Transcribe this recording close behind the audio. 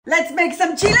Let's make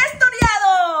some chiles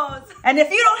toreados. And if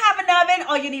you don't have an oven,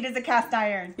 all you need is a cast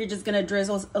iron. You're just gonna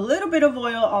drizzle a little bit of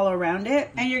oil all around it.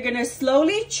 And you're gonna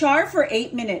slowly char for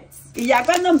 8 minutes. Y ya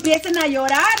cuando empiecen a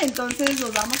llorar, entonces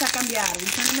los vamos a cambiar. We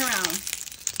turn them around.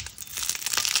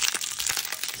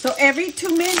 So every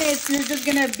 2 minutes, you're just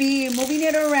gonna be moving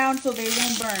it around so they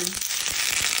won't burn.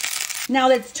 Now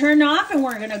let's turn off and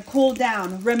we're gonna cool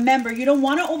down. Remember, you don't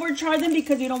wanna overchar them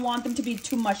because you don't want them to be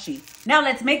too mushy. Now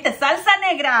let's make the salsa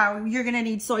negra. You're gonna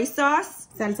need soy sauce,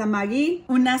 salsa Maggi,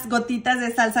 unas gotitas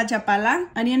de salsa chapala,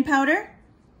 onion powder,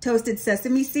 toasted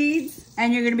sesame seeds,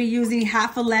 and you're gonna be using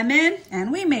half a lemon,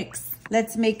 and we mix.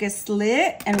 Let's make a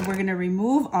slit and we're gonna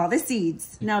remove all the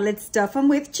seeds. Now let's stuff them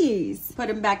with cheese. Put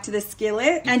them back to the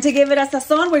skillet. And to give it a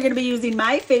sazon, we're gonna be using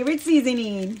my favorite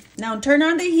seasoning. Now turn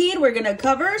on the heat, we're gonna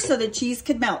cover so the cheese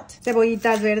could melt.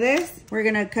 Cebollitas verdes. We're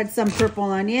gonna cut some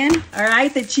purple onion. All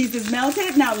right, the cheese is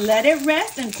melted. Now let it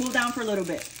rest and cool down for a little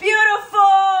bit. Beautiful!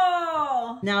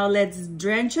 Now let's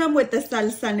drench them with the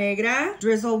salsa negra.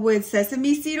 Drizzle with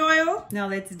sesame seed oil. Now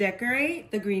let's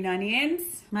decorate the green onions.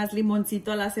 Más limoncito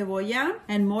a la cebolla.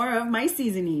 And more of my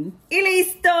seasoning. Y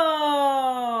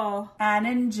listo! And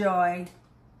enjoy.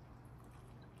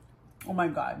 Oh my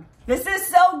God. This is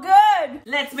so good.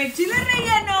 Let's make chile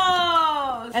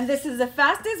rellenos. And this is the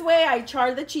fastest way I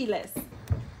char the chiles.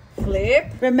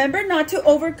 Flip. Remember not to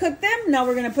overcook them. Now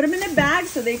we're gonna put them in a bag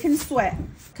so they can sweat.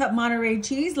 Cut Monterey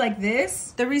cheese like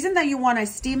this. The reason that you want to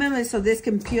steam them is so this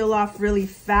can peel off really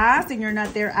fast and you're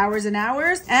not there hours and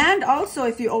hours. And also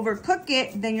if you overcook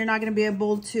it, then you're not going to be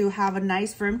able to have a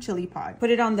nice firm chili pod.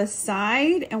 Put it on the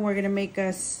side and we're going to make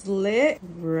a slit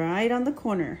right on the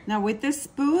corner. Now with this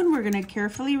spoon, we're going to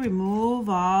carefully remove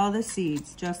all the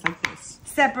seeds, just like this.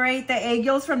 Separate the egg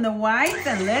yolks from the whites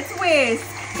and let's whisk.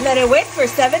 Let it whisk for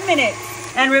 7 minutes.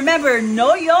 And remember,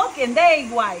 no yolk in the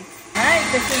egg whites. All right,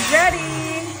 this is ready.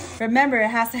 Remember, it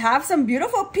has to have some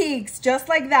beautiful peaks, just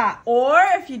like that. Or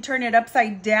if you turn it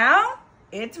upside down,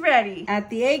 it's ready. Add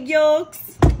the egg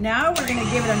yolks. Now we're gonna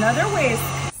give it another whisk.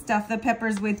 Stuff the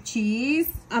peppers with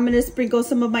cheese. I'm gonna sprinkle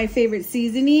some of my favorite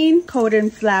seasoning, coat in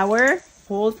flour.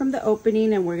 Hold from the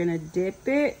opening and we're gonna dip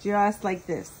it just like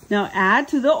this. Now add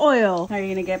to the oil. Now you're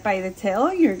gonna get by the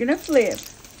tail, you're gonna flip.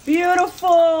 Beautiful!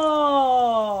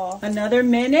 Another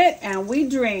minute and we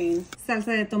drain.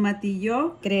 Salsa de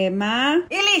tomatillo, crema,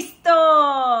 y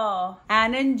listo!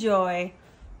 And enjoy.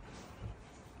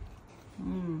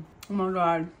 Oh my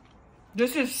God.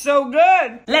 This is so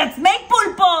good. Let's make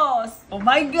pulpos. Oh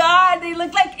my God, they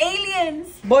look like aliens.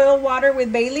 Boil water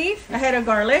with bay leaf, a head of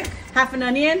garlic, half an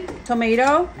onion,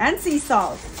 tomato, and sea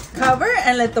salt. Cover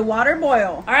and let the water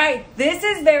boil. All right, this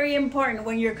is very important.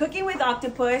 When you're cooking with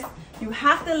octopus, you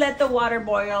have to let the water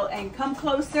boil and come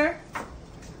closer.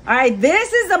 All right,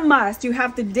 this is a must. You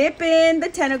have to dip in the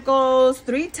tentacles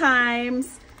 3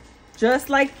 times, just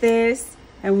like this.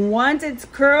 And once it's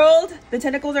curled, the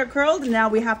tentacles are curled, now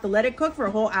we have to let it cook for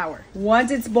a whole hour. Once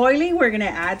it's boiling, we're gonna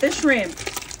add the shrimp.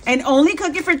 And only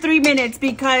cook it for 3 minutes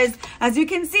because as you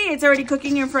can see, it's already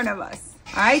cooking in front of us.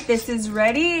 All right, this is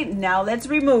ready. Now let's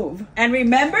remove. And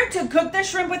remember to cook the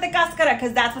shrimp with the cáscara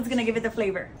because that's what's gonna give it the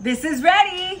flavor. This is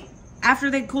ready.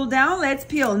 After they cool down, let's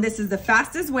peel. And this is the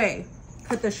fastest way.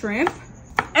 Put the shrimp.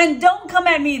 And don't come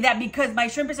at me that because my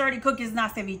shrimp is already cooked is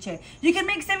not ceviche. You can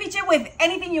make ceviche with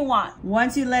anything you want.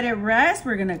 Once you let it rest,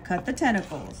 we're gonna cut the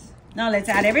tentacles. Now let's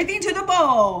add everything to the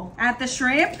bowl. Add the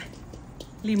shrimp,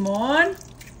 limon,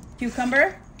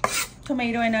 cucumber,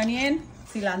 tomato and onion,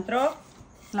 cilantro,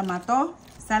 clamato,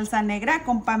 salsa negra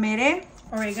con pamere,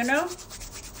 oregano,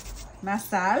 más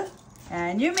sal,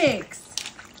 and you mix.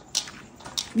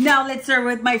 Now let's serve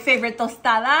with my favorite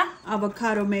tostada.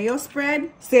 Avocado mayo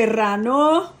spread.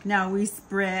 Serrano. Now we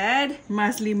spread.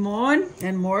 Más limón.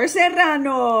 And more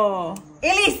serrano. Y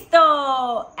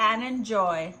listo. And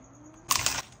enjoy.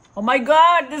 Oh my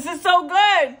God, this is so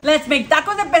good. Let's make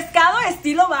tacos de pescado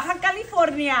estilo Baja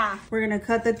California. We're gonna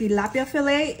cut the tilapia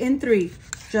fillet in 3.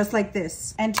 Just like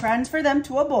this. And transfer them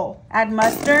to a bowl. Add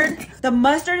mustard. The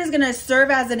mustard is gonna serve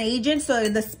as an agent so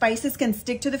the spices can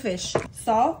stick to the fish.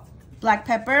 Salt. Black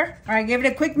pepper. All right, give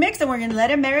it a quick mix and we're gonna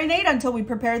let it marinate until we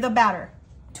prepare the batter.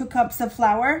 2 cups of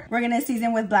flour. We're gonna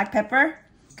season with black pepper,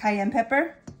 cayenne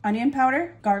pepper, onion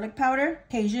powder, garlic powder,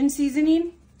 Cajun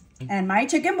seasoning, and my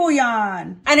chicken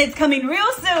bouillon. And it's coming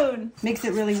real soon. Mix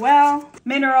it really well.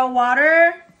 Mineral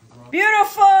water.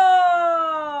 Beautiful.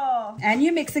 And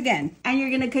you mix again. And you're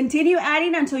gonna continue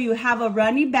adding until you have a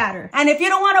runny batter. And if you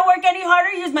don't wanna work any harder,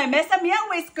 use my mesamia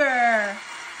whisker.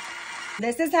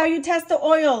 This is how you test the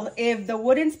oil. If the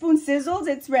wooden spoon sizzles,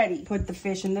 it's ready. Put the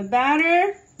fish in the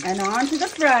batter and onto the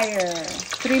fryer.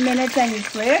 3 minutes and you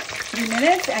flip. 3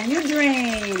 minutes and you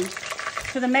drain.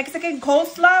 To the Mexican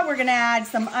coleslaw, we're gonna add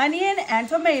some onion and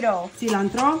tomato,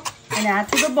 cilantro, and add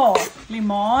to the bowl.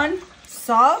 Limon,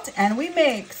 salt, and we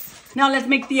mix. Now let's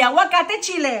make the aguacate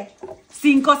chile.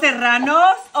 5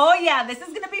 serranos. Oh yeah, this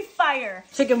is gonna be fire.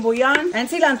 Chicken bouillon and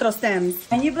cilantro stems.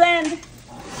 And you blend.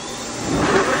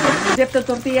 Dip the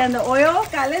tortilla in the oil.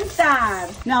 Calentar.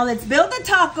 Now let's build the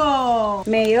taco.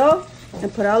 Mayo.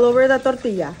 And put all over the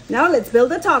tortilla. Now let's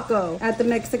build a taco. Add the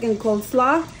Mexican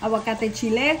coleslaw, aguacate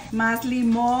chile, más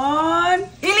limón.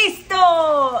 Y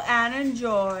listo! And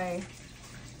enjoy.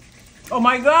 Oh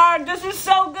my God, this is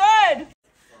so good!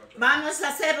 Vamos a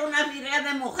hacer una birria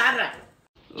de mojarra.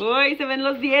 Uy, se ven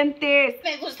los dientes.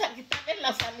 Me gusta quitarle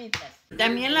las alitas.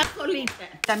 También las colitas.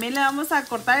 También le vamos a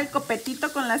cortar el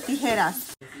copetito con las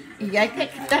tijeras. Y hay que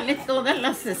quitarle todas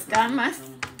las escamas.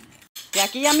 Y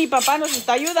aquí ya mi papá nos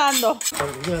está ayudando.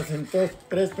 En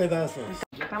 3 pedazos.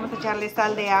 Vamos a echarle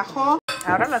sal de ajo.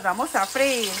 Ahora las vamos a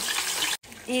freír.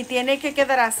 Y tiene que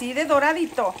quedar así de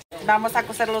doradito. Vamos a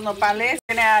cocer los nopales.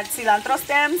 We're gonna add cilantro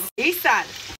stems y sal.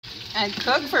 And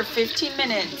cook for 15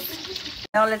 minutes.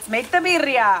 Now let's make the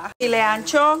birria. Chile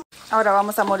ancho. Ahora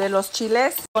vamos a moler los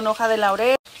chiles con hoja de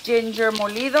laurel, ginger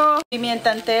molido,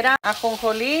 pimienta entera,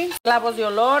 ajonjolí, clavos de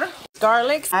olor,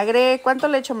 garlic. Agre, ¿cuánto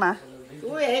le echo más?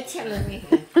 Tú échale,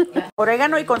 mija.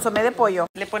 Orégano y consomé de pollo.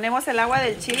 Le ponemos el agua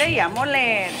del chile y a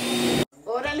moler.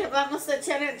 Ahora le vamos a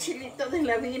echar el chilito de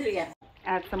la birria.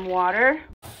 Add some water.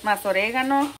 Más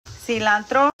orégano.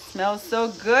 Cilantro. Smells so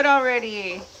good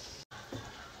already.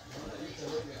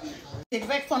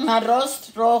 Sirve con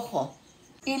arroz rojo.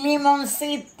 Y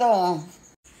limoncito.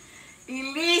 Y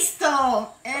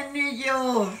listo. En New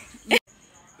York.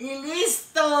 Y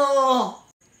listo.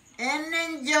 En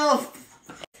New York.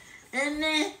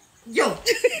 Yo.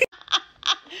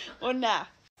 1,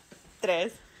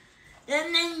 3. Yo.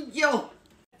 Yo.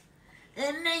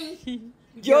 And then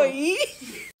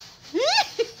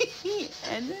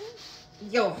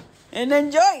Yo. and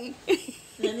enjoy.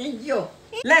 Yo.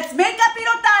 Let's make a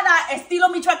pirotada estilo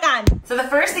Michoacán. So the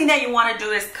first thing that you want to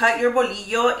do is cut your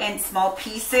bolillo in small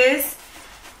pieces.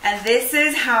 And this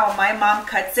is how my mom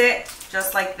cuts it,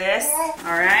 just like this.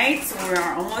 All right, so we're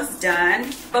almost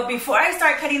done. But before I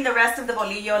start cutting the rest of the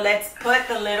bolillo, let's put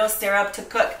the little syrup to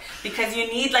cook, because you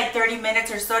need like 30 minutes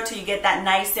or so till you get that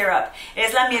nice syrup.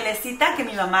 Es la mielecita que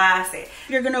mi mamá hace.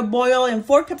 You're gonna boil in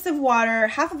 4 cups of water,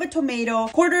 half of a tomato,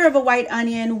 1/4 of a white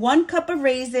onion, 1 cup of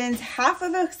raisins, half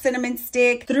of a cinnamon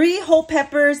stick, 3 whole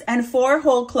peppers, and 4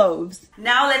 whole cloves.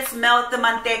 Now let's melt the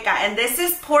manteca, and this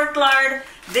is pork lard.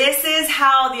 This is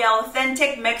how the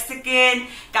authentic Mexican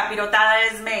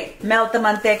capirotada is made. Melt the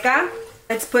manteca.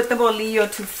 Let's put the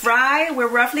bolillo to fry. We're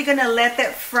roughly gonna let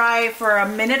that fry for a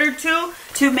minute or two.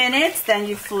 2 minutes, then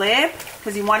you flip,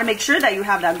 because you wanna make sure that you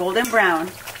have that golden brown.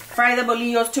 Fry the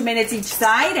bolillos 2 minutes each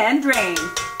side and drain.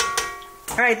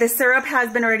 All right, the syrup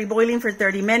has been already boiling for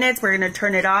 30 minutes. We're gonna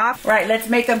turn it off. All right, let's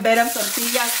make a bed of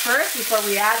tortillas first before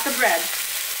we add the bread.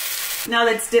 Now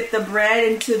let's dip the bread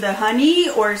into the honey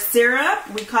or syrup.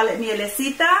 We call it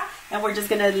mielecita, and we're just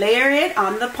gonna layer it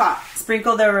on the pot.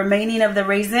 Sprinkle the remaining of the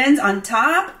raisins on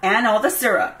top and all the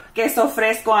syrup. Queso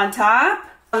fresco on top.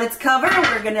 Let's cover.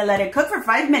 We're gonna let it cook for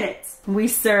 5 minutes. We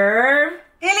serve.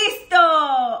 Y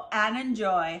listo! And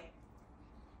enjoy.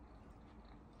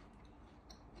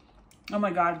 Oh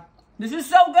my God, this is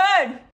so good.